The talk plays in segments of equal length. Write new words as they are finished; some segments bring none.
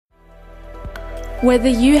Whether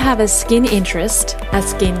you have a skin interest, a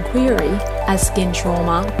skin query, a skin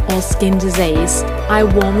trauma, or skin disease, I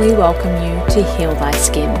warmly welcome you to Heal Thy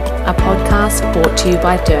Skin, a podcast brought to you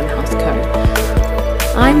by Derm Health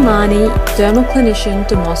Co. I'm Marnie, dermal clinician,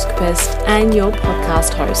 dermoscopist, and your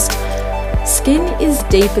podcast host. Skin is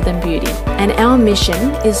deeper than beauty, and our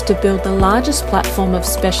mission is to build the largest platform of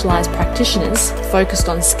specialised practitioners focused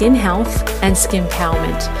on skin health and skin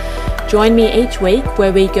empowerment. Join me each week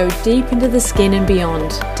where we go deep into the skin and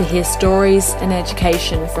beyond to hear stories and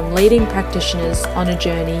education from leading practitioners on a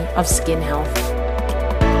journey of skin health.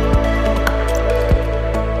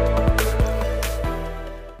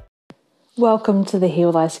 Welcome to the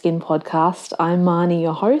Heal Thy Skin podcast. I'm Marnie,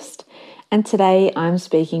 your host, and today I'm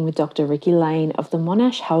speaking with Dr. Ricky Lane of the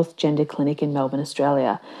Monash Health Gender Clinic in Melbourne,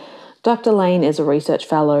 Australia. Dr. Lane is a research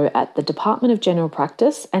fellow at the Department of General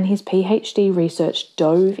Practice, and his PhD research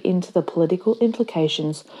dove into the political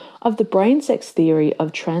implications of the brain sex theory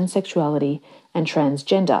of transsexuality and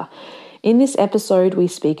transgender. In this episode, we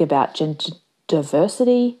speak about gender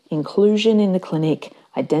diversity, inclusion in the clinic,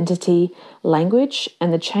 identity, language,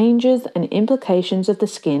 and the changes and implications of the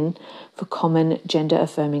skin for common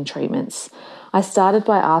gender-affirming treatments. I started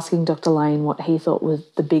by asking Dr. Lane what he thought was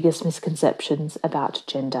the biggest misconceptions about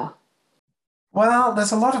gender. Well,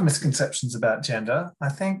 there's a lot of misconceptions about gender.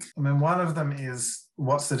 One of them is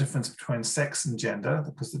what's the difference between sex and gender,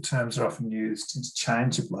 because the terms are often used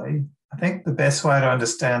interchangeably. I think the best way to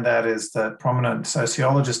understand that is the prominent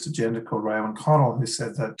sociologist of gender called Raymond Connell, who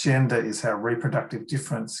said that gender is how reproductive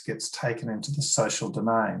difference gets taken into the social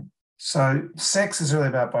domain. So sex is really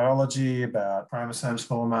about biology, about chromosomes,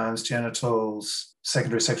 hormones, genitals,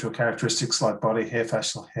 secondary sexual characteristics like body hair,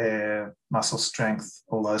 facial hair, muscle strength,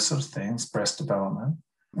 all those sort of things, breast development.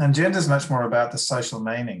 And gender is much more about the social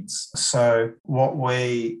meanings. So what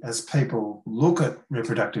we as people look at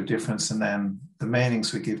reproductive difference and then the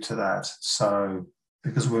meanings we give to that. So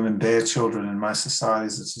because women bear children in most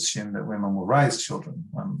societies, it's assumed that women will raise children.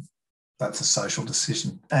 That's a social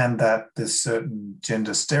decision. And that there's certain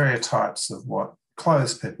gender stereotypes of what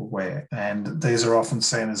clothes people wear. And these are often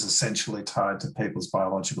seen as essentially tied to people's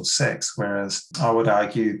biological sex, whereas I would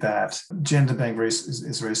argue that gender being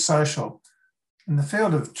is very social. In the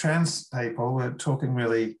field of trans people, we're talking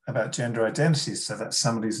really about gender identity. So that's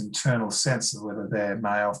somebody's internal sense of whether they're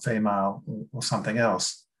male, female, or something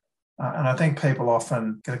else. And I think people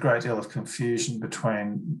often get a great deal of confusion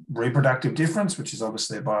between reproductive difference, which is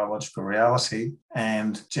obviously a biological reality,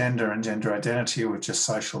 and gender identity, which is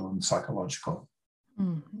social and psychological.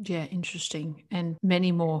 Yeah, interesting. And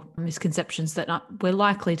many more misconceptions that we're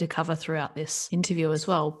likely to cover throughout this interview as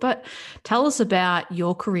well. But tell us about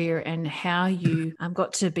your career and how you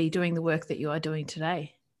got to be doing the work that you are doing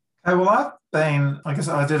today. I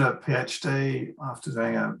did a PhD after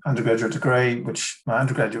doing an undergraduate degree, which my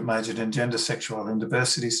undergraduate majored in gender, sexual and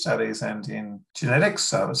diversity studies and in genetics.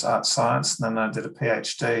 So it was art science. And then I did a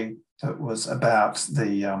PhD that was about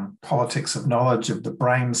the politics of knowledge of the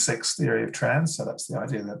brain sex theory of trans. So that's the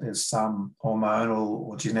idea that there's some hormonal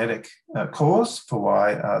or genetic cause for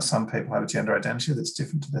why some people have a gender identity that's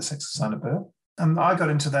different to their sex assigned at birth. And I got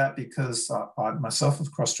into that because I myself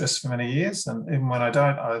have cross-dressed for many years. And even when I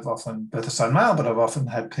don't, I've often birth assigned male, but I've often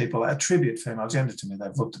had people attribute female gender to me.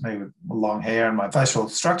 They've looked at me with long hair and my facial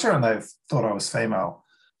structure and they've thought I was female.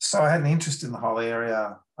 So I had an interest in the whole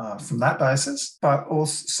area from that basis. But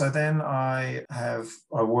also, then I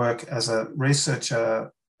work as a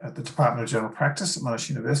researcher at the Department of General Practice at Monash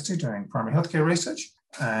University doing primary healthcare research.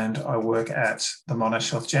 And I work at the Monash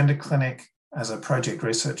Health Gender Clinic as a project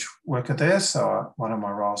research worker there. So one of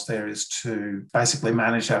my roles there is to basically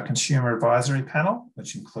manage our consumer advisory panel,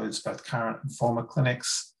 which includes both current and former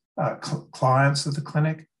clinics, clients of the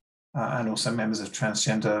clinic, and also members of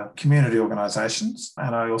transgender community organisations.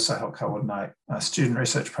 And I also help coordinate student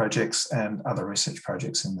research projects and other research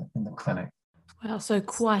projects in the clinic. Wow, so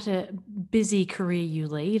quite a busy career you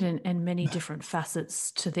lead and many different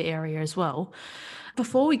facets to the area as well.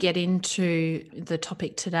 Before we get into the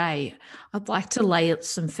topic today, I'd like to lay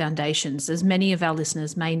some foundations, as many of our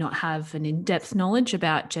listeners may not have an in-depth knowledge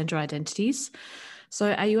about gender identities.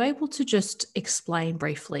 So are you able to just explain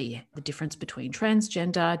briefly the difference between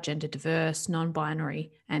transgender, gender diverse,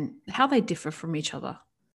 non-binary, and how they differ from each other?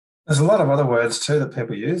 There's a lot of other words too that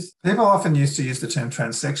people use. People often used to use the term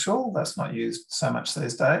transsexual. That's not used so much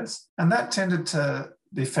these days. And that tended to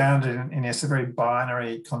be found in a very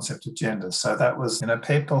binary concept of gender. So that was,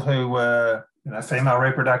 people who were, female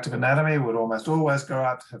reproductive anatomy would almost always grow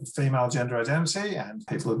up to have a female gender identity, and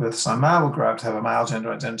people who birth assigned male would grow up to have a male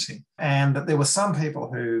gender identity. And that there were some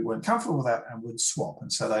people who weren't comfortable with that and would swap.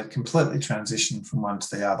 And so they'd completely transition from one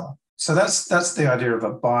to the other. So that's the idea of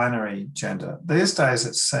a binary gender. These days,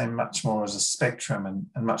 it's seen much more as a spectrum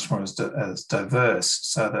and much more as diverse,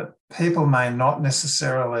 so that people may not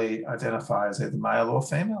necessarily identify as either male or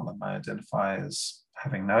female. They may identify as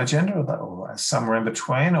having no gender or somewhere in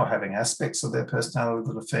between, or having aspects of their personality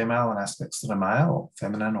that are female and aspects that are male or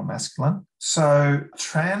feminine or masculine. So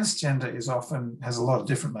transgender has a lot of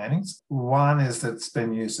different meanings. One is that it's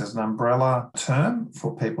been used as an umbrella term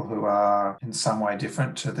for people who are in some way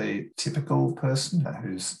different to the typical person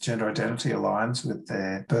whose gender identity aligns with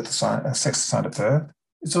their sex assigned at birth.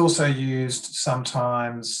 It's also used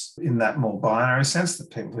sometimes in that more binary sense, that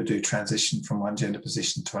people who do transition from one gender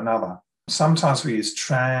position to another. Sometimes we use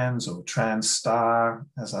trans or trans star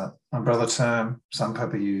as an umbrella term. Some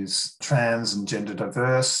people use trans and gender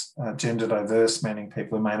diverse. Gender diverse meaning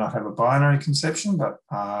people who may not have a binary conception but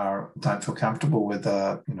don't feel comfortable with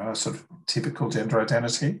a sort of typical gender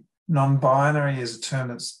identity. Non-binary is a term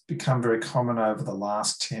that's become very common over the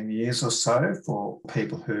last 10 years or so for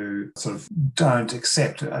people who sort of don't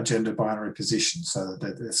accept a gender binary position, so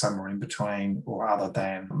that they're somewhere in between or other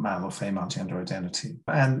than male or female gender identity.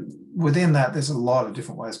 And within that, there's a lot of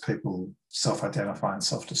different ways people self-identify and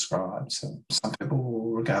self-describe. So some people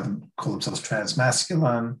will call themselves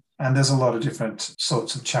transmasculine, and there's a lot of different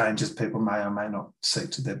sorts of changes people may or may not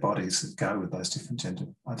seek to their bodies that go with those different gender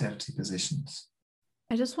identity positions.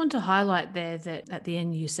 I just want to highlight there that at the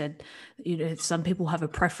end you said, some people have a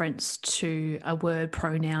preference to a word,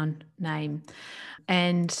 pronoun, name.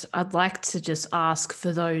 And I'd like to just ask,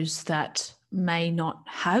 for those that may not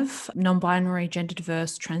have non-binary, gender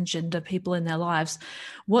diverse, transgender people in their lives,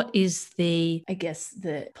 what is the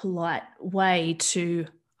polite way to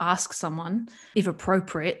ask someone, if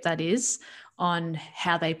appropriate, that is, on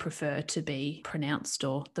how they prefer to be pronounced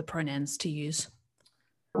or the pronouns to use?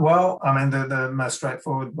 Well, I mean, the most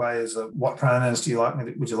straightforward way is what pronouns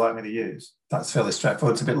would you like me to use? That's fairly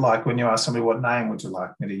straightforward. It's a bit like when you ask somebody, what name would you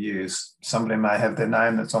like me to use? Somebody may have their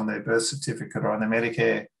name that's on their birth certificate or on their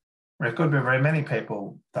Medicare record, but very many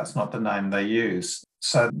people, that's not the name they use.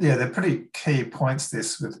 So, yeah, they're pretty key points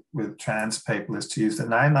this with trans people, is to use the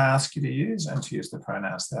name they ask you to use and to use the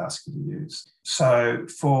pronouns they ask you to use. So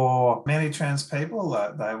for many trans people,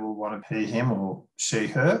 they will want to be him or she,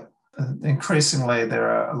 her. Increasingly, there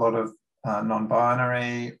are a lot of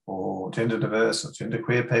non-binary or gender diverse or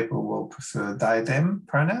genderqueer people will prefer they, them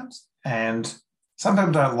pronouns. And some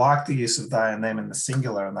people don't like the use of they and them in the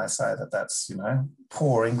singular, and they say that that's,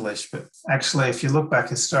 poor English. But actually, if you look back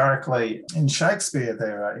historically, in Shakespeare,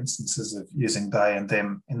 there are instances of using they and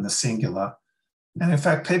them in the singular. And in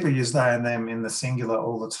fact, people use they and them in the singular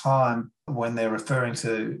all the time when they're referring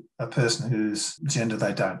to a person whose gender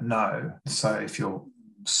they don't know. So if you're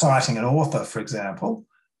citing an author, for example,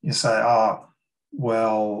 you say,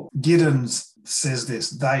 Giddens says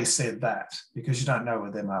this, they said that, because you don't know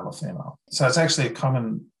whether they're male or female. So it's actually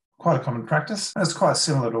quite a common practice. And it's quite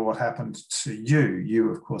similar to what happened to you.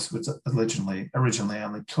 You, of course, was originally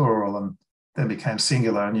only plural and then became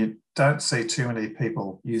singular, and you don't see too many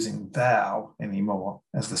people using thou anymore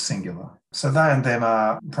as the singular. So they and them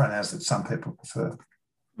are pronouns that some people prefer.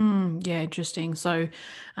 Yeah, interesting. So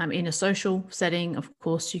in a social setting, of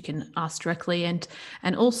course, you can ask directly, and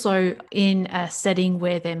also in a setting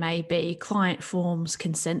where there may be client forms,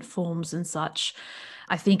 consent forms and such,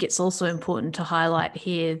 I think it's also important to highlight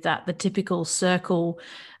here that the typical circle,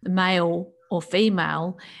 male or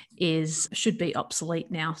female, should be obsolete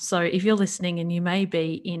now. So if you're listening and you may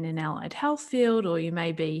be in an allied health field, or you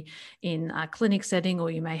may be in a clinic setting, or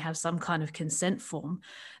you may have some kind of consent form,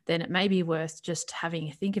 then it may be worth just having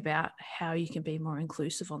a think about how you can be more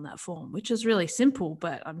inclusive on that form, which is really simple,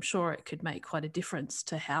 but I'm sure it could make quite a difference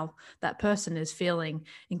to how that person is feeling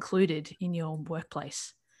included in your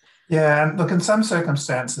workplace. Yeah, and look, in some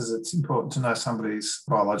circumstances, it's important to know somebody's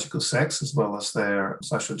biological sex as well as their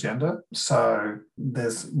social gender. So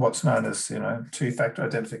there's what's known as, two-factor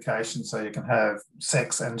identification. So you can have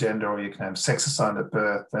sex and gender, or you can have sex assigned at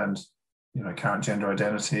birth and, current gender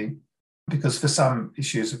identity. Because for some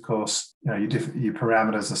issues, of course, your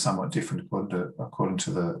parameters are somewhat different according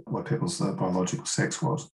to what people's biological sex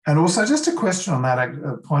was. And also, just a question on that,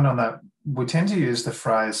 a point on that, we tend to use the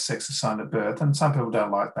phrase sex assigned at birth, and some people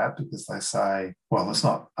don't like that because they say, well, it's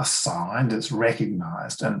not assigned, it's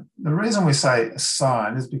recognised. And the reason we say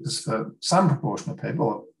assigned is because for some proportion of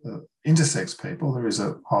people, intersex people, there is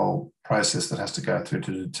a whole process that has to go through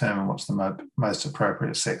to determine what's the most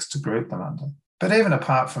appropriate sex to group them under. But even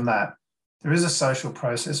apart from that, there is a social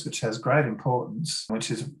process which has great importance, which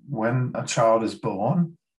is when a child is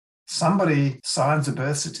born, somebody signs a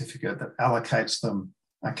birth certificate that allocates them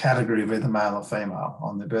a category of either male or female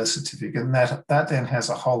on the birth certificate, and that then has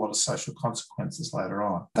a whole lot of social consequences later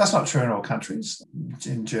on. That's not true in all countries.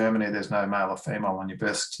 In Germany, there's no male or female on your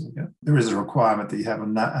birth certificate. There is a requirement that you have a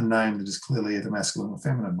name that is clearly either masculine or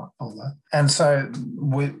feminine, all that. And so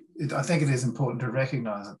I think it is important to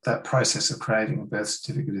recognise that process of creating a birth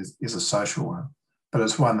certificate is a social one, but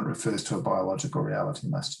it's one that refers to a biological reality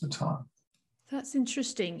most of the time. That's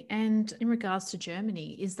interesting. And in regards to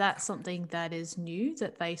Germany, is that something that is new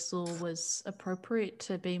that they saw was appropriate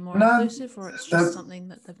to be more inclusive, or it's just something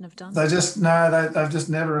that they've never done? They've just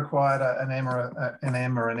never required an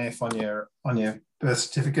M or an F on your birth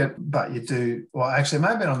certificate, but you do. Well, actually, it may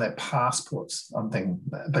have been on their passports. I'm thinking,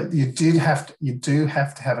 but you do have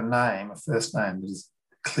to have a name, a first name that is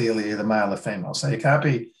clearly either male or female. So you can't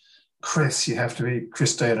be Chris. You have to be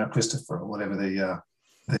Christine or Christopher or whatever the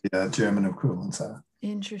German equivalents are.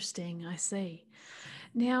 Interesting, I see.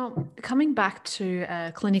 Now, coming back to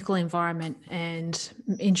a clinical environment and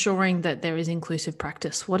ensuring that there is inclusive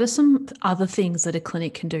practice, what are some other things that a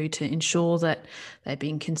clinic can do to ensure that they're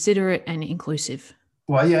being considerate and inclusive?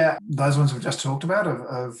 Well, yeah, those ones we've just talked about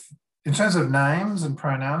of in terms of names and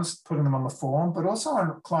pronouns, putting them on the form, but also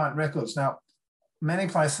on client records. Now, many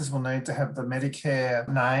places will need to have the Medicare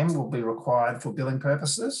name will be required for billing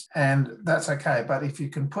purposes, and that's okay. But if you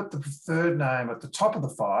can put the preferred name at the top of the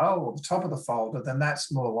file or the top of the folder, then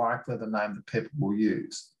that's more likely the name that people will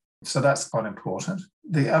use. So that's quite important.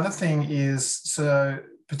 The other thing is, so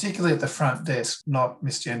particularly at the front desk, not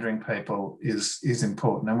misgendering people is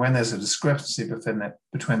important. And when there's a discrepancy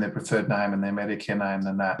between their preferred name and their Medicare name,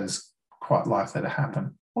 then that is quite likely to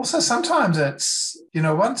happen. Also, sometimes it's,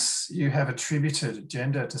 once you have attributed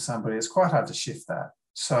gender to somebody, it's quite hard to shift that.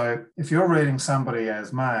 So if you're reading somebody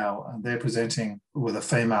as male and they're presenting with a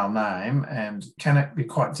female name, and can it be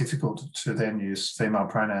quite difficult to then use female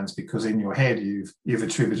pronouns because in your head you've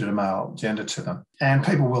attributed a male gender to them. And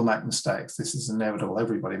people will make mistakes. This is inevitable.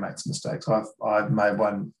 Everybody makes mistakes. I've made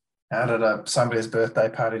one out at somebody's birthday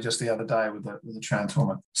party just the other day with a trans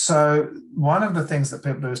woman. So one of the things that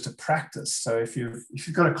people do is to practice. So if you've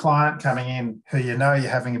got a client coming in who you're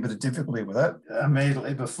having a bit of difficulty with it,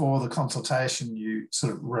 immediately before the consultation, you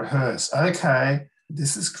sort of rehearse. Okay,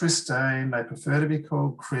 this is Christine. They prefer to be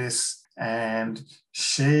called Chris, and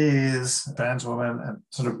she is a trans woman, and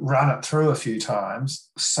sort of run it through a few times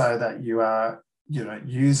so that you are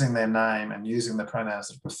using their name and using the pronouns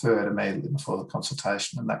that are preferred immediately before the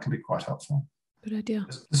consultation, and that can be quite helpful. Good idea.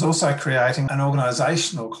 There's also creating an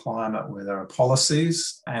organisational climate where there are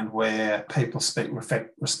policies and where people speak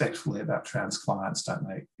respectfully about trans clients, don't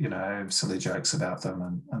make, silly jokes about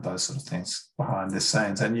them and those sort of things behind the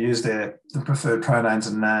scenes, and use the preferred pronouns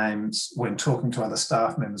and names when talking to other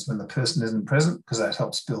staff members when the person isn't present, because that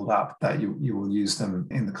helps build up that you will use them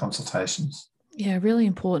in the consultations. Yeah, really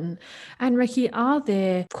important. And Ricky, are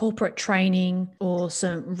there corporate training or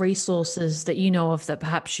some resources that you know of that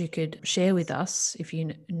perhaps you could share with us, if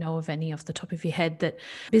you know of any off the top of your head, that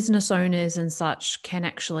business owners and such can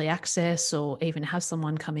actually access, or even have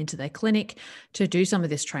someone come into their clinic to do some of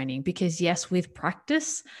this training? Because yes, with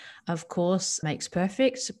practice, of course, makes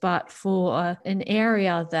perfect, but for an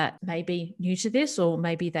area that may be new to this, or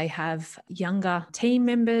maybe they have younger team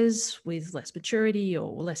members with less maturity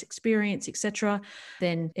or less experience, etc.,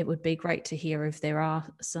 then it would be great to hear if there are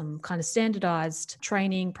some kind of standardized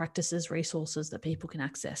training practices, resources that people can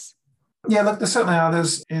access. Yeah, look, there certainly are.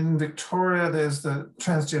 There's in Victoria, there's the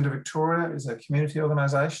Transgender Victoria is a community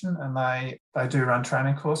organisation, and they do run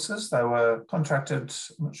training courses. They were contracted,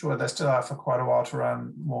 I'm not sure they still are, for quite a while to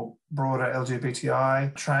run more broader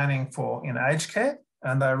LGBTI training in aged care.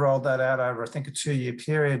 And they rolled that out over, I think, a 2-year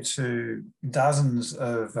period to dozens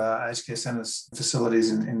of aged care centres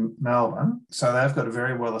facilities in Melbourne. So they've got a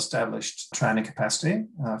very well-established training capacity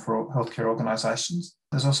for healthcare organisations.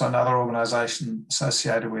 There's also another organisation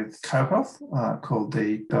associated with CoHealth called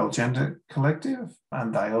the Bell Gender Collective,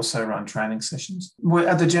 and they also run training sessions.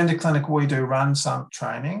 At the Gender Clinic, we do run some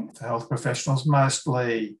training for health professionals,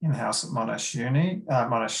 mostly in-house at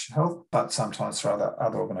Monash Health, but sometimes for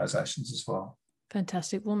other organisations as well.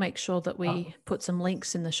 Fantastic. We'll make sure that we put some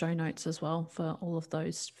links in the show notes as well for all of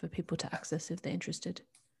those for people to access if they're interested.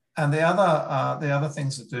 And the other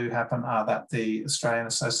things that do happen are that the Australian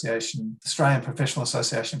Professional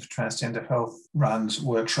Association for Transgender Health runs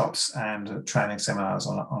workshops and training seminars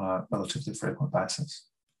on a relatively frequent basis.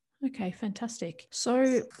 Okay, fantastic.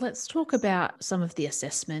 So let's talk about some of the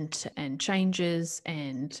assessment and changes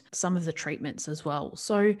and some of the treatments as well.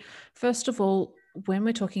 So first of all, when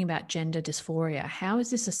we're talking about gender dysphoria, how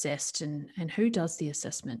is this assessed and who does the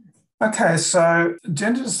assessment? Okay, so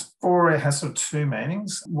gender dysphoria has sort of two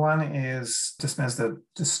meanings. One is just means the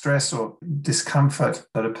distress or discomfort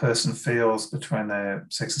that a person feels between their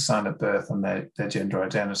sex assigned at birth and their gender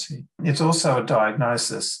identity. It's also a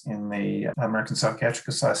diagnosis in the American Psychiatric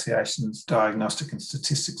Association's Diagnostic and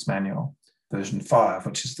Statistics Manual, version 5,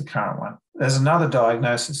 which is the current one. There's another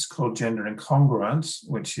diagnosis called gender incongruence,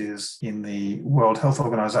 which is in the World Health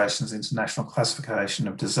Organization's International Classification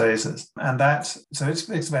of Diseases. So it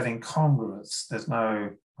speaks about incongruence. There's no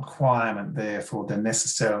requirement there for there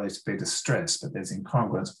necessarily to be distress, but there's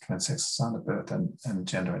incongruence between sex assigned at birth and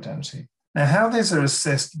gender identity. Now, how these are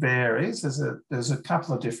assessed varies. There's a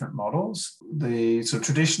couple of different models. The sort of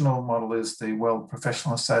traditional model is the World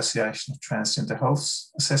Professional Association of Transgender Health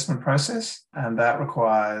assessment process, and that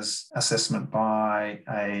requires assessment by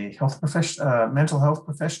a mental health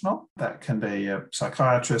professional. That can be a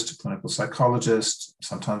psychiatrist, a clinical psychologist,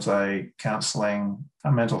 sometimes a counselling,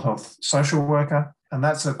 a mental health social worker, and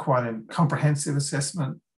that's quite a comprehensive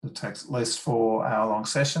assessment that takes at least 4-hour-long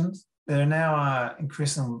sessions. There now are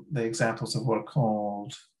increasingly examples of what are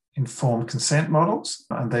called informed consent models,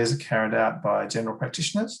 and these are carried out by general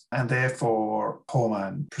practitioners and therefore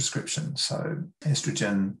hormone prescription, so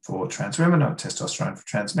estrogen for trans women or testosterone for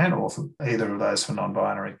trans men, or for either of those for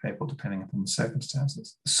non-binary people, depending upon the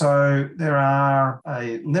circumstances. So there are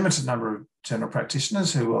a limited number of general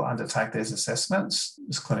practitioners who will undertake these assessments.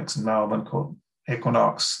 There's clinics in Melbourne called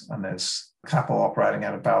Equinox, and there's a couple operating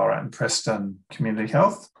out of Ballarat and Preston Community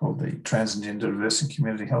Health called the Trans and Gender Diverse and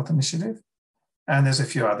Community Health Initiative. And there's a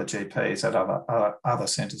few other GPs at other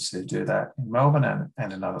centres who do that in Melbourne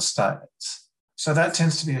and in other states. So that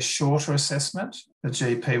tends to be a shorter assessment. The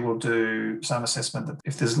GP will do some assessment that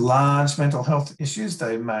if there's large mental health issues,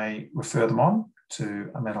 they may refer them on to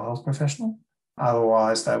a mental health professional.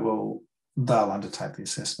 Otherwise, they'll undertake the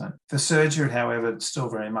assessment. For surgery, however, it's still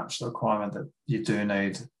very much the requirement that you do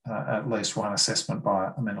need at least one assessment by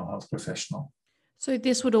a mental health professional. So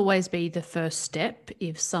this would always be the first step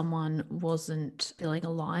if someone wasn't feeling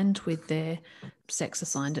aligned with their sex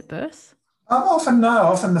assigned at birth? Often no.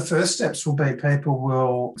 Often the first steps will be people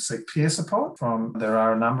will seek peer support there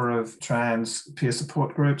are a number of trans peer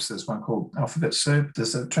support groups. There's one called Alphabet Soup.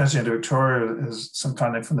 There's a Transgender Victoria, there's some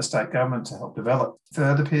funding from the state government to help develop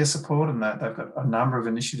further peer support, and they've got a number of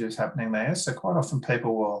initiatives happening there. So quite often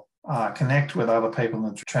people will connect with other people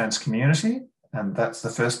in the trans community, and that's the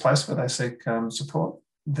first place where they seek support.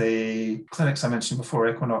 The clinics I mentioned before,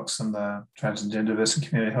 Equinox and the Trans and Gender Diverse and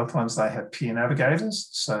Community Health ones, they have peer navigators.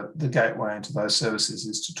 So the gateway into those services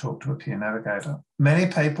is to talk to a peer navigator.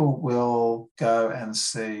 Many people will go and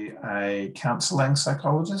see a counselling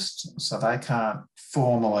psychologist, so they can't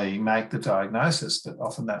formally make the diagnosis, but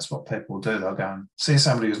often that's what people do. They'll go and see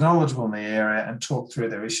somebody who's knowledgeable in the area and talk through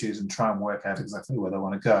their issues and try and work out exactly where they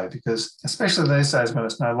want to go. Because especially these days when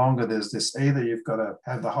it's no longer, there's this, either you've got to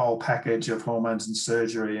have the whole package of hormones and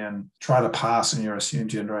surgery and try to pass on your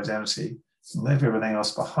assumed gender identity and leave everything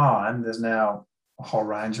else behind. There's now a whole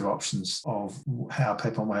range of options of how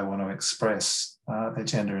people may want to express their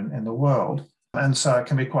gender in the world. And so it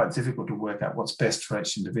can be quite difficult to work out what's best for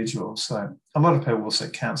each individual. So a lot of people will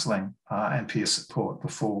seek counselling and peer support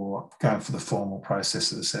before going for the formal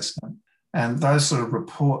process of assessment. And those sort of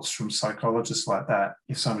reports from psychologists like that,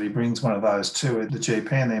 if somebody brings one of those to the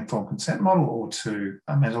GP and the informed consent model, or to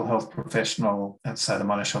a mental health professional at, say, the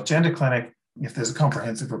Monash Health Gender Clinic, if there's a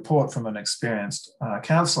comprehensive report from an experienced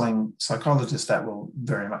counselling psychologist, that will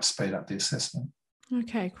very much speed up the assessment.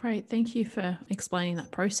 Okay, great. Thank you for explaining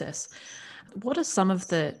that process. What are some of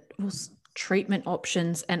the treatment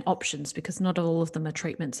options, because not all of them are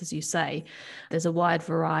treatments, as you say? There's a wide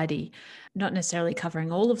variety, not necessarily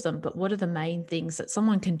covering all of them, but what are the main things that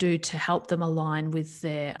someone can do to help them align with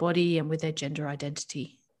their body and with their gender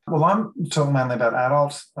identity? Well, I'm talking mainly about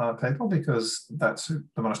adult people because that's who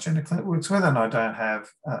the Monash Gender Clinic works with, and I don't have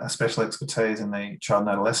a special expertise in the child and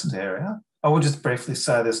adolescent area. I will just briefly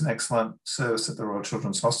say there's an excellent service at the Royal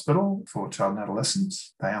Children's Hospital for child and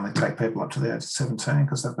adolescents. They only take people up to the age of 17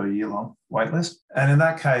 because they've got a year-long wait list. And in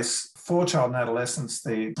that case, for child and adolescents,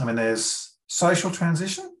 there's social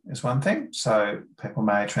transition is one thing. So people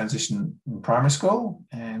may transition in primary school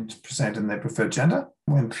and present in their preferred gender.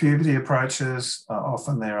 When puberty approaches,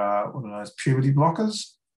 often there are what are known as puberty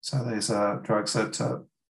blockers. So these are drugs that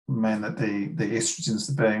mean that the estrogens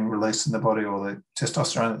that are being released in the body, or the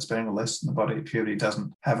testosterone that's being released in the body at puberty,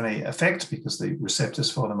 doesn't have any effect because the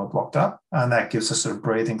receptors for them are blocked up. And that gives us sort of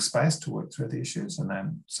breathing space to work through the issues. And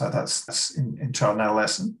then, so that's in child and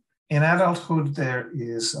adolescent. In adulthood, there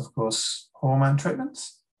is, of course, hormone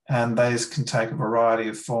treatments. And these can take a variety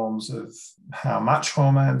of forms of how much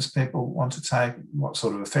hormones people want to take, what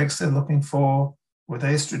sort of effects they're looking for. With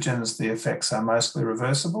estrogens, the effects are mostly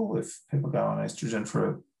reversible. If people go on estrogen for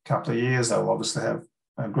a couple of years, they'll obviously have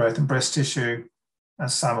growth in breast tissue,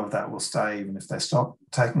 and some of that will stay even if they stop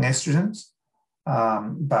taking estrogens.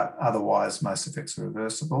 But otherwise, most effects are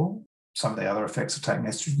reversible. Some of the other effects of taking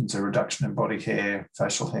estrogens are reduction in body hair,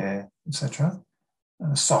 facial hair, etc.,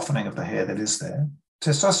 softening of the hair that is there.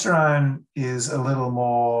 Testosterone is a little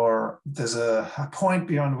more, there's a point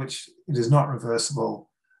beyond which it is not reversible,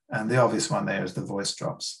 and the obvious one there is the voice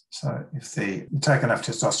drops. So if you take enough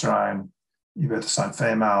testosterone, you birth a son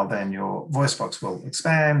female, then your voice box will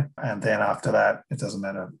expand, and then after that, it doesn't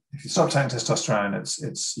matter. If you stop taking testosterone,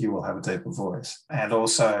 it's you will have a deeper voice. And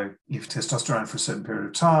also, if testosterone for a certain period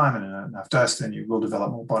of time and enough dose, then you will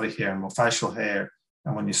develop more body hair and more facial hair.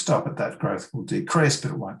 And when you stop it, that growth will decrease, but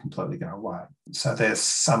it won't completely go away. So there's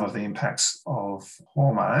some of the impacts of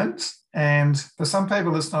hormones. And for some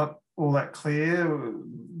people, it's not all that clear.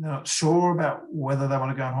 They're not sure about whether they want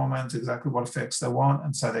to go on hormones, exactly what effects they want.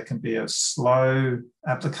 And so there can be a slow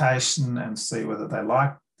application and see whether they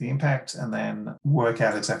like the impact and then work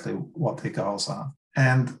out exactly what their goals are.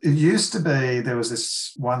 And it used to be there was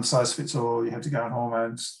this one size fits all, you had to go on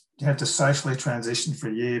hormones. You had to socially transition for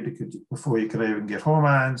a year before you could even get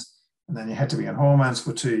hormones. And then you had to be on hormones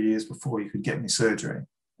for 2 years before you could get any surgery.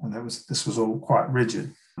 And this was all quite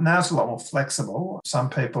rigid. Now it's a lot more flexible.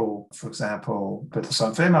 Some people, for example, but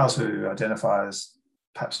some females who identify as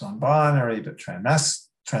perhaps non-binary but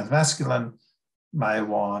transmasculine may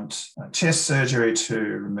want chest surgery to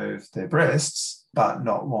remove their breasts, but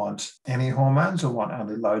not want any hormones or want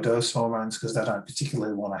only low-dose hormones because they don't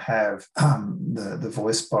particularly want to have the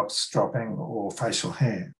voice box dropping or facial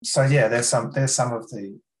hair. So yeah, there's some of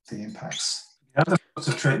the impacts. The other sorts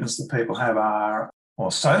of treatments that people have are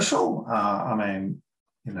more social.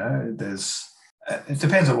 It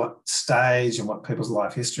depends on what stage and what people's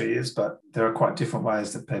life history is, but there are quite different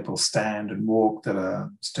ways that people stand and walk that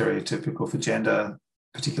are stereotypical for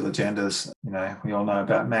particular genders. We all know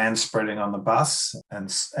about manspreading on the bus.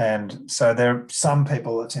 And so there are some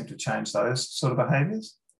people attempt to change those sort of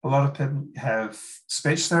behaviours. A lot of people have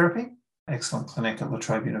speech therapy, excellent clinic at La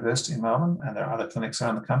Trobe University in Melbourne, and there are other clinics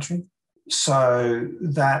around the country. So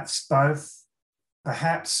that's both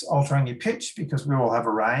perhaps altering your pitch, because we all have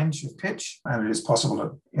a range of pitch, and it is possible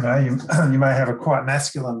to, you may have a quite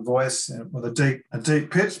masculine voice with a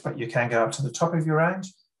deep pitch, but you can go up to the top of your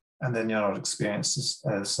range, and then you're not experienced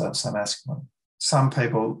as so masculine. Some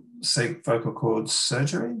people seek vocal cord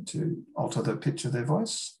surgery to alter the pitch of their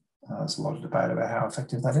voice. There's a lot of debate about how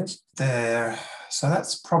effective that is. So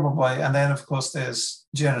that's probably, and then of course there's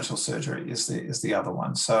genital surgery is the other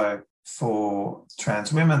one. So for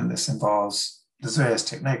trans women, this involves, there's various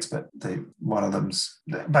techniques, but one of them's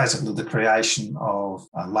basically the creation of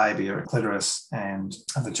a labia, a clitoris, and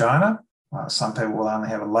a vagina. Some people will only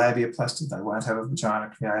have a labiaplasty, they won't have a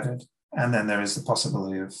vagina created. And then there is the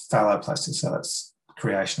possibility of phalloplasty, so that's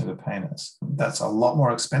creation of a penis. That's a lot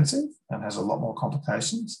more expensive and has a lot more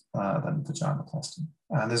complications than vaginoplasty.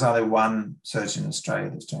 And there's only one surgeon in Australia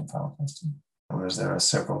that's doing phalloplasty, whereas there are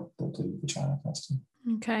several that do vaginoplasty.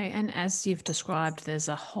 Okay, and as you've described, there's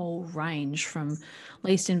a whole range from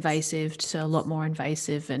least invasive to a lot more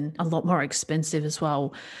invasive and a lot more expensive as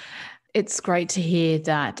well. It's great to hear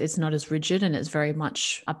that it's not as rigid and it's very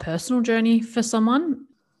much a personal journey for someone.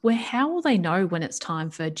 How will they know when it's time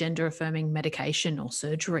for gender-affirming medication or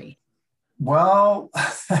surgery? Well,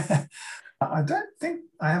 I don't think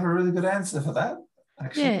I have a really good answer for that,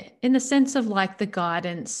 actually. Yeah, in the sense of like the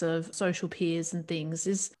guidance of social peers and things,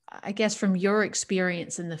 is, I guess from your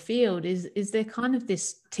experience in the field, is there kind of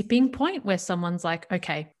this tipping point where someone's like,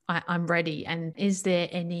 okay, I'm ready? And is there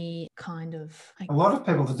any kind of... A lot of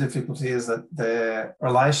people, the difficulty is that their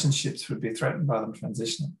relationships would be threatened by them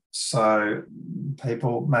transitioning. So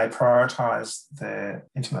people may prioritise their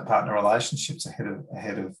intimate partner relationships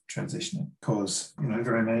ahead of transitioning, because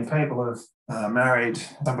very many people have married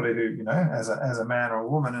somebody who as a man or a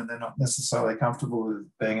woman, and they're not necessarily comfortable with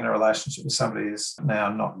being in a relationship with somebody who's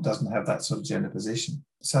now doesn't have that sort of gender position.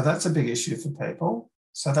 So that's a big issue for people.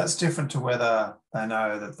 So that's different to whether they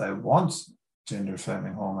know that they want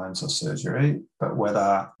gender-affirming hormones or surgery, but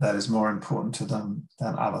whether that is more important to them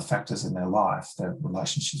than other factors in their life, their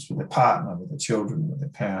relationships with their partner, with their children, with their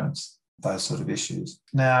parents, those sort of issues.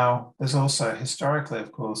 Now, there's also historically,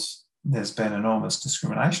 of course, there's been enormous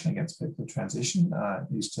discrimination against people who transition.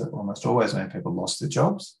 It used to almost always mean people lost their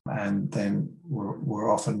jobs and then were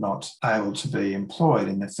often not able to be employed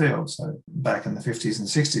in their field. So back in the 50s and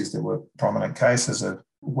 60s, there were prominent cases of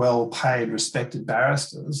well-paid, respected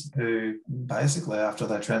barristers who basically, after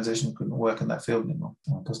they transitioned, couldn't work in that field anymore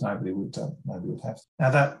because nobody would have.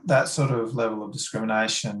 Now, that sort of level of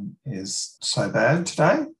discrimination is so bad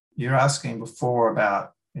today. You're asking before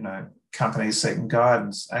about, companies seeking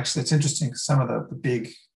guidance. Actually, it's interesting because some of the big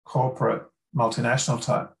corporate multinational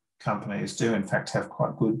type companies do in fact have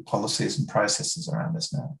quite good policies and processes around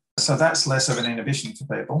this now. So that's less of an inhibition for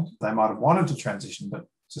people. They might have wanted to transition, but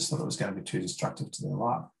just thought it was going to be too destructive to their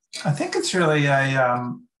life. I think it's really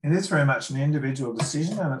it is very much an individual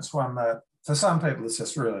decision, and it's one that for some people it's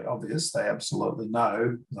just really obvious. They absolutely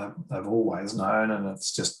know, they've always known, and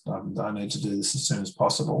it's just, I need to do this as soon as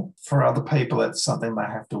possible. For other people, it's something they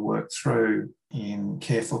have to work through in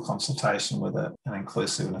careful consultation with an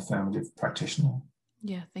inclusive and affirmative practitioner.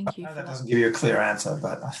 Yeah, thank you. That doesn't give you a clear answer,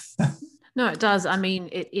 but... No, it does. I mean,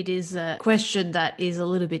 it is a question that is a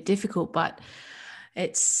little bit difficult, but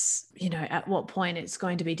it's, at what point it's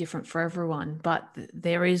going to be different for everyone. But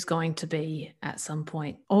there is going to be at some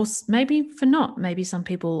point, or maybe maybe some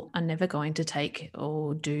people are never going to take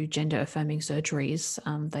or do gender affirming surgeries.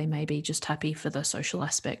 They may be just happy for the social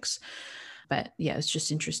aspects. But yeah, it's just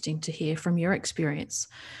interesting to hear from your experience.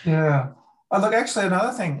 Yeah. Oh, look, actually,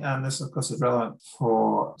 another thing, and this, of course, is relevant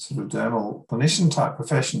for sort of dermal clinician type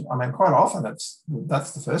profession. I mean, quite often that's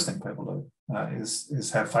the first thing people do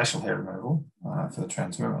is have facial hair removal for the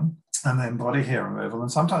trans women, and then body hair removal.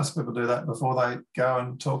 And sometimes people do that before they go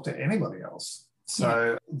and talk to anybody else.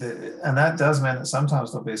 So, and that does mean that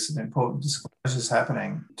sometimes there'll be some important disclosures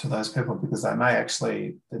happening to those people because it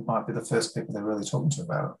might be the first people they're really talking to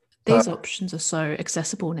about it. These options are so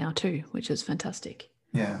accessible now too, which is fantastic.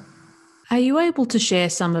 Yeah. Are you able to share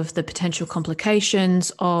some of the potential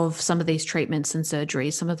complications of some of these treatments and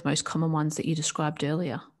surgeries, some of the most common ones that you described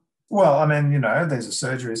earlier? Well, I mean, these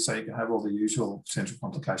are surgeries, so you can have all the usual potential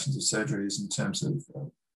complications of surgeries in terms of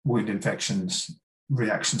wound infections,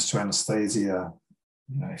 reactions to anaesthesia,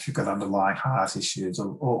 if you've got underlying heart issues,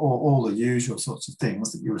 or all the usual sorts of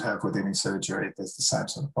things that you would have with any surgery, there's the same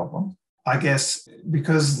sort of problem. I guess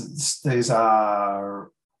because these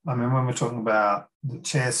are, when we're talking about the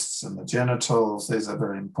chests and the genitals, these are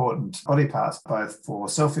very important body parts, both for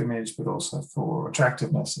self-image, but also for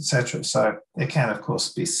attractiveness, etc. So there can, of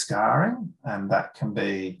course, be scarring, and that can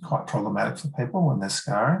be quite problematic for people when they're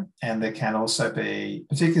scarring. And there can also be,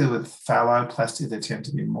 particularly with phalloplasty, there tend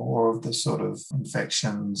to be more of the sort of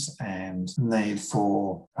infections and need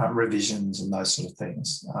for revisions and those sort of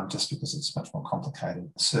things, just because it's much more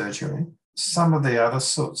complicated surgery. Some of the other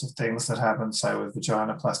sorts of things that happen, say with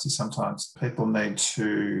vaginoplasty, sometimes people need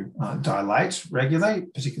to dilate regularly,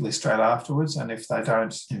 particularly straight afterwards. And if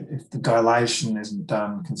the dilation isn't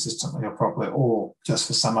done consistently or properly, or just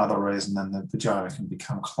for some other reason, then the vagina can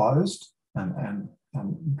become closed and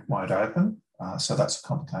won't open. So that's a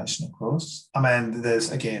complication, of course. There's,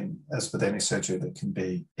 again, as with any surgery, there can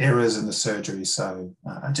be errors in the surgery. So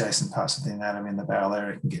adjacent parts of the anatomy in the bowel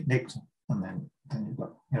area can get nicked, and then you've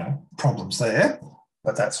got, problems there.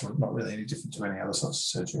 But that's not really any different to any other sorts of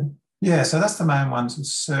surgery. Yeah, so that's the main ones with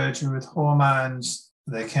surgery. With hormones,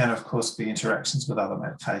 there can, of course, be interactions with other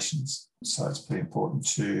medications. So it's pretty important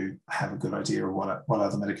to have a good idea of what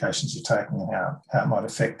other medications you're taking and how it might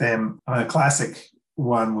affect them. A classic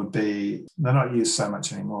one would be, they're not used so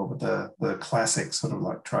much anymore, but the classic sort of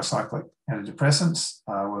like tricyclic antidepressants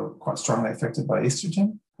were quite strongly affected by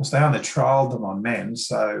estrogen. They only trialled them on men,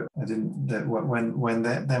 so they didn't. When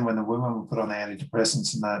the women were put on the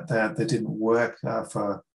antidepressants and they didn't work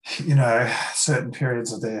for certain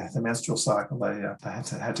periods of their menstrual cycle, they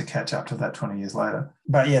had to catch up to that 20 years later.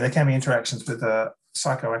 But yeah, there can be interactions with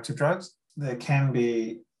psychoactive drugs. There can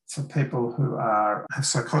be, for people who have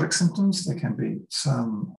psychotic symptoms, there can be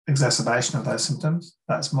some exacerbation of those symptoms.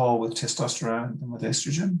 That's more with testosterone than with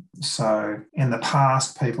estrogen. So in the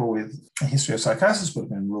past, people with a history of psychosis would have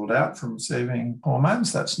been ruled out from receiving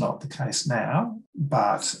hormones. That's not the case now.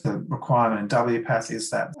 But the requirement in WPATH is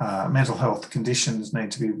that mental health conditions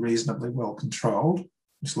need to be reasonably well controlled,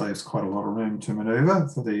 which leaves quite a lot of room to manoeuvre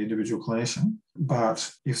for the individual clinician.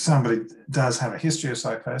 But if somebody does have a history of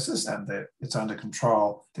psychosis and that it's under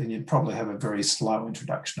control, then you'd probably have a very slow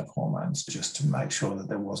introduction of hormones just to make sure that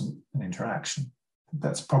there wasn't an interaction.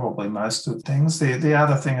 That's probably most of the things. The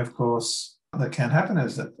other thing, of course, that can happen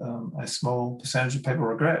is that a small percentage of people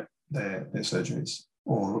regret their surgeries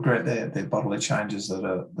or regret their bodily changes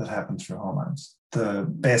that happen through hormones. The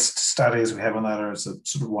best studies we have on that are it's a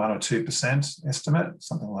sort of 1 or 2% estimate,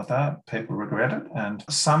 something like that. People regret it. And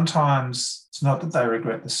sometimes it's not that they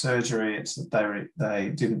regret the surgery, it's that they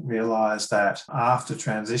didn't realise that after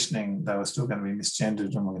transitioning, they were still going to be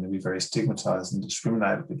misgendered and were going to be very stigmatised and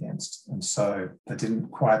discriminated against. And so they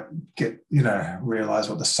didn't quite realise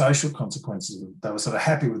what the social consequences were. They were sort of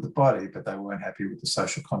happy with the body, but they weren't happy with the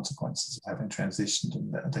social consequences of having transitioned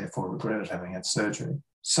and therefore regretted having had surgery.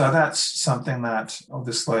 So that's something that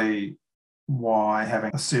obviously why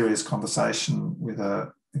having a serious conversation with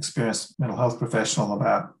a experienced mental health professional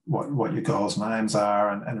about what your goals and aims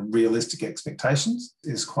are and realistic expectations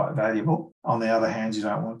is quite valuable. On the other hand, you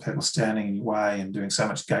don't want people standing in your way and doing so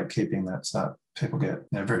much gatekeeping that people get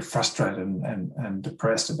very frustrated and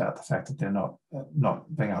depressed about the fact that they're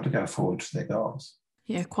not being able to go forward to their goals.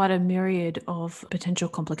 Yeah, quite a myriad of potential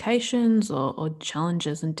complications or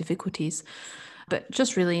challenges and difficulties. But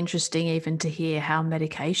just really interesting even to hear how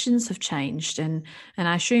medications have changed. And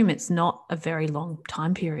I assume it's not a very long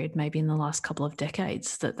time period, maybe in the last couple of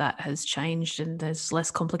decades, that has changed and there's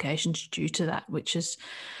less complications due to that, which is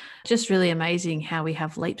just really amazing how we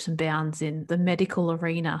have leaps and bounds in the medical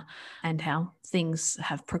arena and how things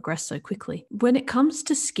have progressed so quickly. When it comes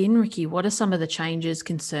to skin, Ricky, what are some of the changes,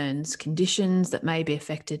 concerns, conditions that may be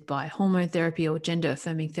affected by hormone therapy or gender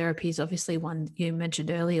affirming therapies? Obviously, one you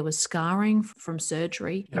mentioned earlier was scarring from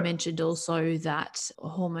surgery. Yep. You mentioned also that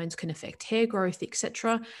hormones can affect hair growth,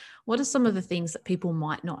 etc. What are some of the things that people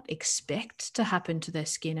might not expect to happen to their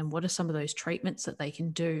skin, and what are some of those treatments that they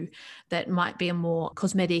can do that might be a more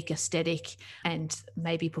cosmetic, aesthetic, and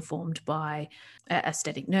maybe performed by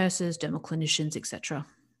aesthetic nurses, dermal clinicians, etc.?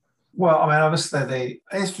 Well, I mean, obviously the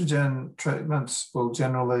estrogen treatments will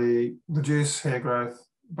generally reduce hair growth,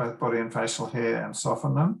 both body and facial hair, and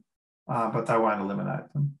soften them, but they won't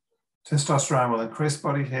eliminate them. Testosterone will increase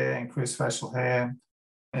body hair, increase facial hair.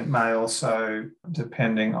 It may also,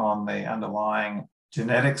 depending on the underlying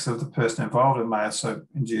genetics of the person involved, it may also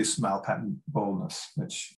induce male pattern baldness,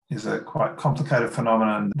 which is a quite complicated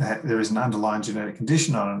phenomenon. There is an underlying genetic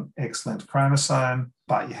condition on an X-linked chromosome,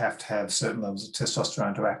 but you have to have certain levels of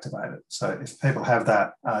testosterone to activate it. So if people have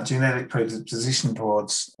that genetic predisposition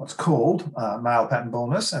towards what's called male pattern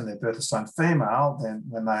baldness and their birth assigned female, then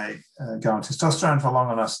when they go on testosterone for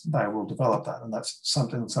long enough, they will develop that. And that's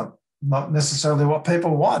something that's not necessarily what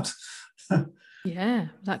people want. Yeah,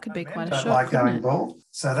 that could be quite a shock. Like going bald.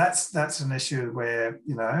 So that's an issue where,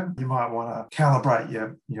 you might want to calibrate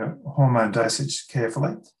your hormone dosage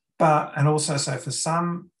carefully. And also, so for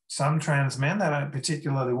some trans men, they don't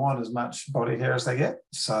particularly want as much body hair as they get.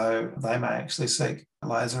 So they may actually seek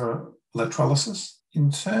laser electrolysis. In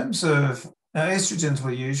terms of, estrogens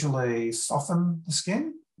will usually soften the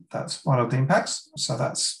skin. That's one of the impacts. So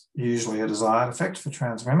that's usually a desired effect for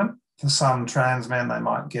trans women. For some trans men, they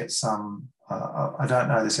might get some, I don't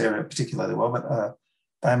know this area particularly well, but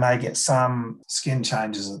they may get some skin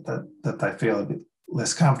changes that they feel a bit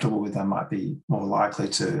less comfortable with. They might be more likely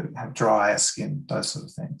to have drier skin, those sort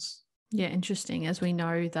of things. Yeah, interesting. As we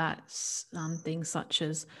know that things such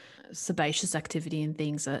as sebaceous activity and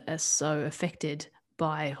things are so affected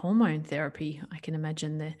by hormone therapy. I can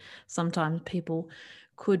imagine that sometimes people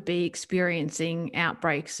could be experiencing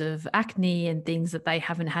outbreaks of acne and things that they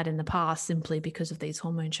haven't had in the past simply because of these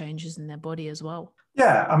hormone changes in their body as well.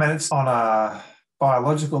 Yeah, I mean, it's on a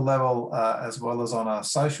biological level as well as on a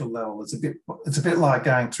social level. It's a bit like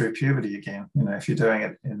going through puberty again, if you're doing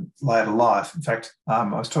it in later life. In fact,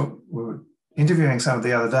 we were interviewing someone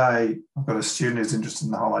the other day. I've got a student who's interested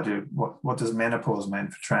in the whole idea of what does menopause mean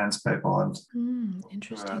for trans people, and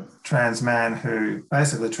interesting. A trans man who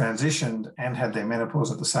basically transitioned and had their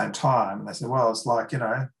menopause at the same time. And they said, well, it's like,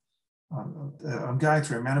 I'm going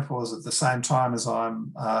through menopause at the same time as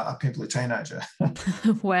I'm a pimply teenager.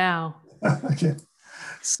 Wow. Okay.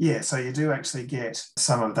 Yeah, so you do actually get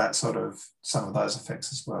some of those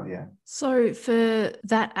effects as well, yeah. So for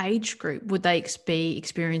that age group, would they be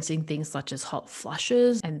experiencing things such as hot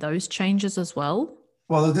flushes and those changes as well?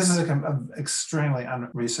 Well, this is an extremely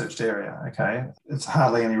unresearched area, okay? It's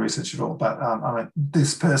hardly any research at all, but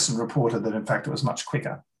this person reported that, in fact, it was much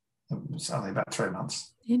quicker. It was only about 3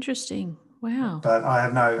 months. Interesting. Wow. But I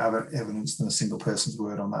have no other evidence than a single person's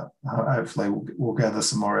word on that. Hopefully we'll gather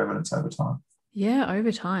some more evidence over time. Yeah,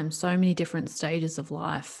 over time, so many different stages of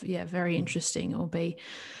life. Yeah, very interesting. It'll be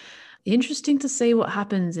interesting to see what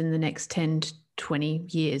happens in the next 10 to 20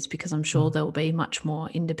 years, because I'm sure there will be much more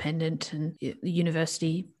independent and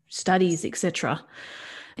university studies, etc.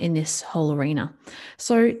 in this whole arena.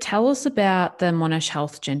 So tell us about the Monash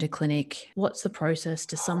Health Gender Clinic. What's the process?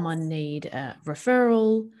 Does someone need a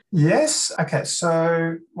referral? Yes. Okay.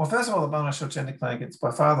 So, well, first of all, the Monash Health Gender Clinic, it's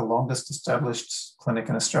by far the longest established clinic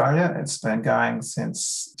in Australia. It's been going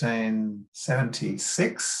since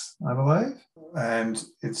 1976, I believe. And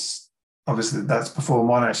it's obviously that's before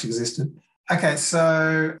Monash existed. Okay.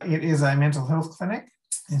 So it is a mental health clinic.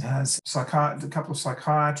 It has a couple of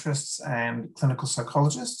psychiatrists and clinical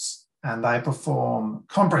psychologists, and they perform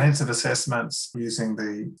comprehensive assessments using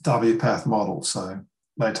the WPATH model. So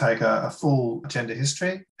they take a full gender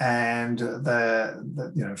history and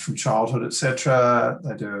from childhood, etc.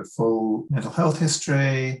 They do a full mental health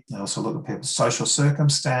history. They also look at people's social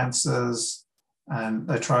circumstances, and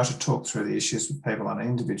they try to talk through the issues with people on an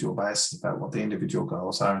individual basis about what the individual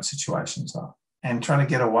goals are and situations are, and trying to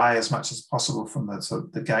get away as much as possible from the sort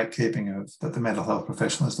of the gatekeeping of that the mental health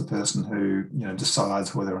professional is the person who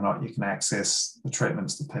decides whether or not you can access the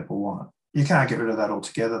treatments that people want. You can't get rid of that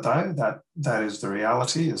altogether, though. That is the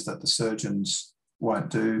reality, is that the surgeons won't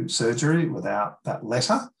do surgery without that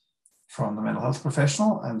letter from the mental health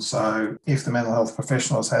professional. And so if the mental health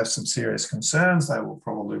professionals have some serious concerns, they will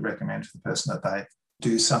probably recommend to the person that they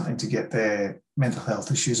do something to get their mental health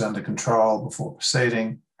issues under control before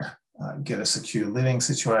proceeding. Get a secure living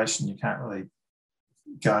situation. You can't really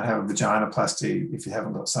go and have a vaginoplasty if you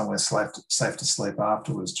haven't got somewhere safe to sleep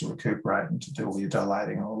afterwards to recuperate and to do all your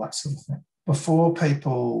dilating and all that sort of thing. Before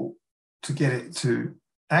people to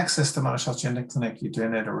access the Monash Health Gender Clinic, you do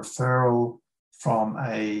need a referral from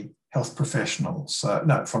a health professional.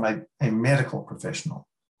 From a medical professional.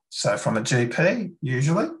 So from a GP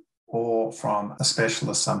usually, or from a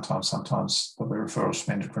specialist. Sometimes there'll be referrals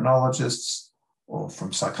from endocrinologists, or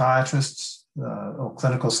from psychiatrists or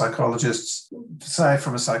clinical psychologists. Say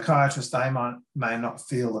from a psychiatrist, they may not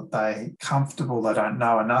feel that they're comfortable, they don't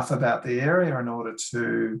know enough about the area in order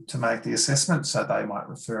to make the assessment, so they might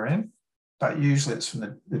refer in. But usually it's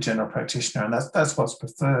from the general practitioner, and that's what's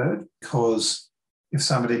preferred, because if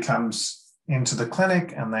somebody comes into the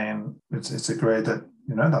clinic and then it's agreed that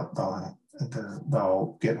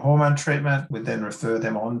they'll get hormone treatment, we'd then refer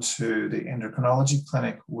them on to the endocrinology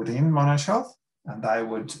clinic within Monash Health, and they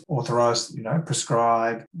would authorise,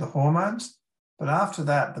 prescribe the hormones. But after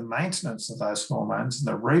that, the maintenance of those hormones and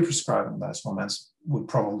the re-prescribing of those hormones would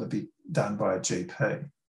probably be done by a GP.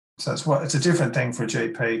 So it's a different thing for a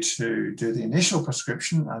GP to do the initial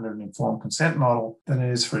prescription under an informed consent model than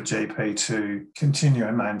it is for a GP to continue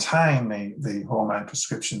and maintain the hormone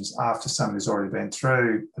prescriptions after somebody's already been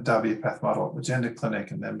through the WPATH model at the gender clinic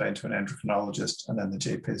and then been to an endocrinologist, and then the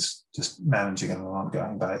GP is just managing it on an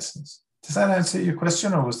ongoing basis. Does that answer your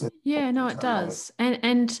question, or was there? Yeah, no, it does. And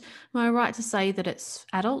am I right to say that it's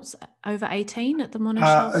adults over 18 at the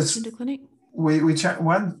Monash Health Gender Clinic? We checked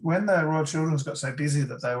when the Royal Children's got so busy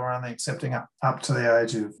that they were only accepting up to the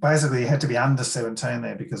age of, basically you had to be under 17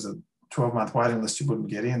 there because of 12-month waiting list, you wouldn't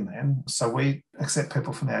get in then. So we accept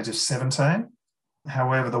people from the age of 17.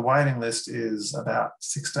 However, the waiting list is about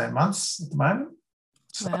 16 months at the moment.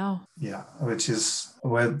 So, wow. Yeah, which is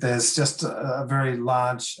where there's just a very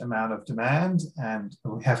large amount of demand, and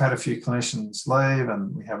we have had a few clinicians leave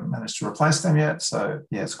and we haven't managed to replace them yet. So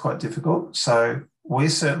yeah, it's quite difficult. So we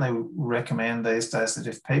certainly recommend these days that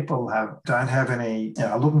if people don't have any,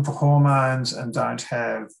 looking for hormones and don't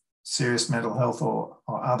have serious mental health or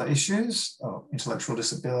other issues, or intellectual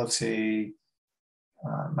disability,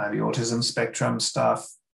 maybe autism spectrum stuff,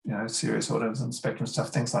 serious autism spectrum stuff,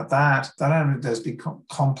 things like that. They don't have those big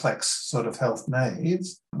complex sort of health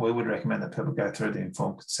needs. We would recommend that people go through the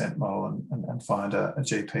informed consent model and find a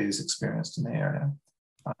GP who's experienced in the area.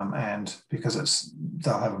 And because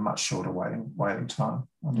they'll have a much shorter waiting time.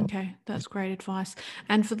 Okay, that's great advice.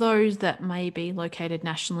 And for those that may be located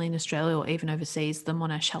nationally in Australia or even overseas, the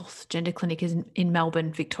Monash Health Gender Clinic is in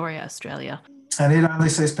Melbourne, Victoria, Australia. And it only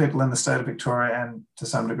sees people in the state of Victoria and to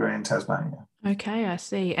some degree in Tasmania. Okay, I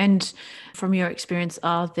see. And from your experience,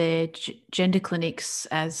 are there gender clinics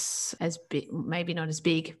as big, maybe not as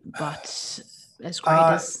big, but as great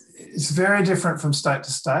as? It's very different from state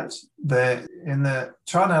to state. In the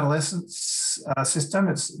child and adolescence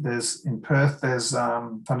system, there's in Perth. There's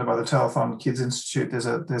funded by the Telethon Kids Institute. There's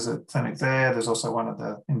a clinic there. There's also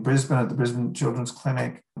one in Brisbane at the Brisbane Children's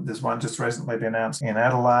Clinic. There's one just recently been announced in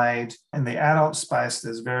Adelaide. In the adult space,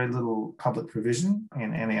 there's very little public provision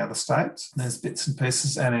in any other states. There's bits and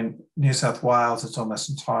pieces, and in New South Wales, it's almost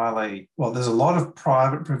entirely, there's a lot of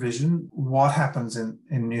private provision. What happens in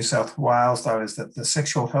New South Wales, though, is that the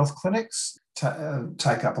sexual health clinics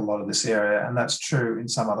take up a lot of this area, and that's true in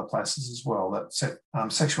some other places as well.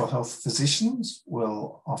 That sexual health physicians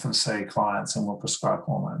will often see clients and will prescribe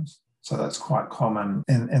hormones. So that's quite common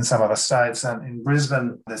in some other states. And in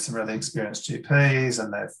Brisbane, there's some really experienced GPs,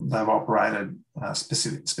 and they've operated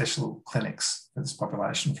special clinics for this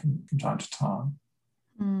population from time to time.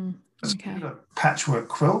 It's a bit of a patchwork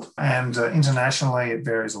quilt, and internationally it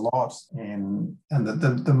varies a lot. And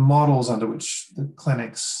the models under which the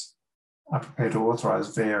clinics are prepared to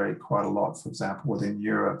authorise vary quite a lot. For example, within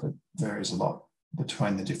Europe, it varies a lot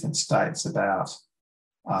between the different states about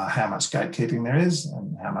how much gatekeeping there is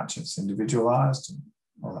and how much it's individualised and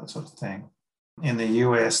all that sort of thing. In the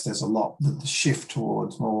US, there's a lot, the shift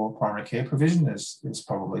towards more primary care provision is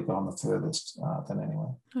probably gone the furthest than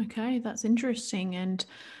anywhere. Okay, that's interesting. And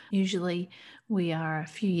usually we are a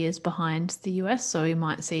few years behind the US, so we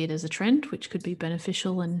might see it as a trend, which could be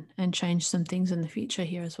beneficial and change some things in the future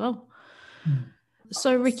here as well.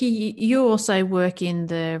 So, Ricky, you also work in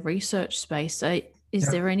the research space. So is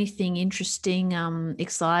there anything interesting,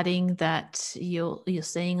 exciting that you're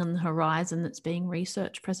seeing on the horizon that's being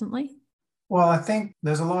researched presently? Well, I think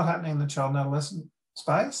there's a lot happening in the child and adolescent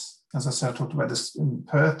space. As I said, I talked about this in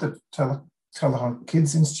Perth. The Telethon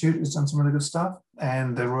Kids Institute has done some really good stuff.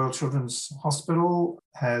 And the Royal Children's Hospital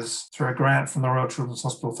has, through a grant from the Royal Children's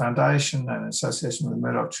Hospital Foundation and in association with the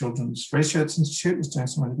Murdoch Children's Research Institute, is doing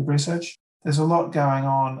some really good research. There's a lot going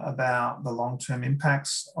on about the long-term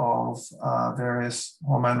impacts of various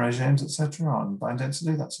hormone regimes, etc., on bone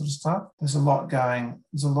density, that sort of stuff. There's a lot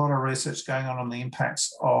of research going on the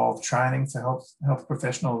impacts of training for health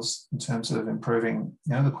professionals in terms of improving,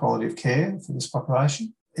 the quality of care for this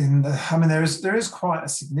population. There is quite a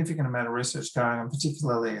significant amount of research going on,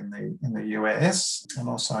 particularly in the US and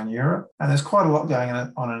also in Europe. And there's quite a lot going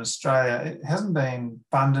on in Australia. It hasn't been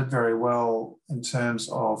funded very well in terms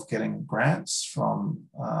of getting grants from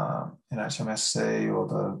NHMSC or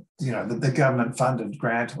the government-funded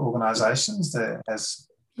grant organisations. There has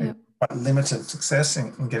been quite limited success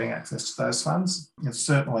in getting access to those funds. It's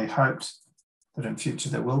certainly hoped that in future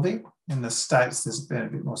there will be. In the States, there's been a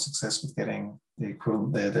bit more success with getting the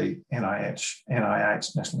equivalent there, the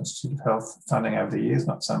NIH, National Institute of Health, funding over the years,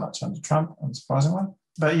 not so much under Trump, unsurprisingly.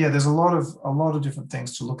 But yeah, there's a lot of different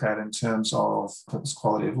things to look at in terms of people's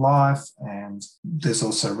quality of life, and there's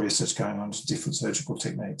also research going on to different surgical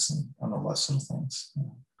techniques and all those sort of things. Yeah.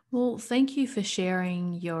 Well, thank you for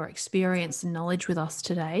sharing your experience and knowledge with us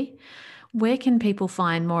today. Where can people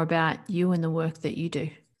find more about you and the work that you do?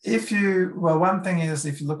 One thing is,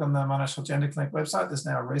 if you look on the Monash Health Gender Clinic website, there's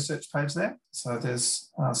now a research page there. So there's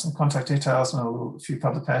some contact details and a few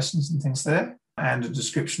publications and things there, and a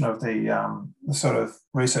description of the sort of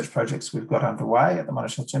research projects we've got underway at the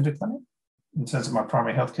Monash Health Gender Clinic. In terms of my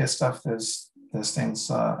primary healthcare stuff, there's things,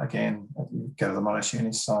 again, if you go to the Monash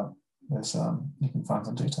Uni site, there's you can find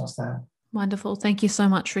some details there. Wonderful. Thank you so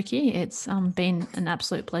much, Ricky. It's been an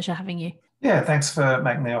absolute pleasure having you. Yeah, thanks for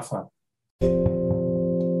making the offer.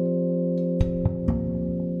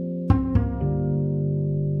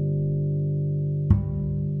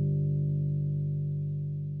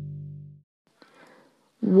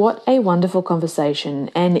 What a wonderful conversation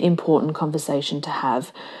and important conversation to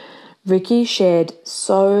have. Ricky shared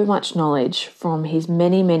so much knowledge from his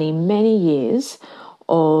many, many, many years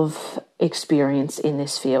of experience in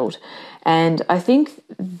this field. And I think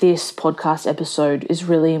this podcast episode is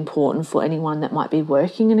really important for anyone that might be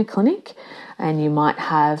working in a clinic and you might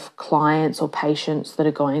have clients or patients that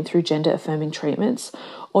are going through gender affirming treatments,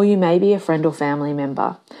 or you may be a friend or family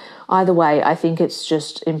member. Either way, I think it's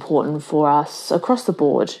just important for us across the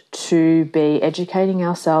board to be educating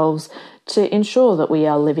ourselves to ensure that we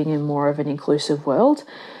are living in more of an inclusive world.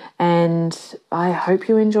 And I hope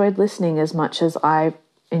you enjoyed listening as much as I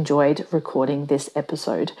enjoyed recording this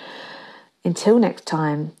episode. Until next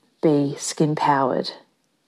time, be skin powered.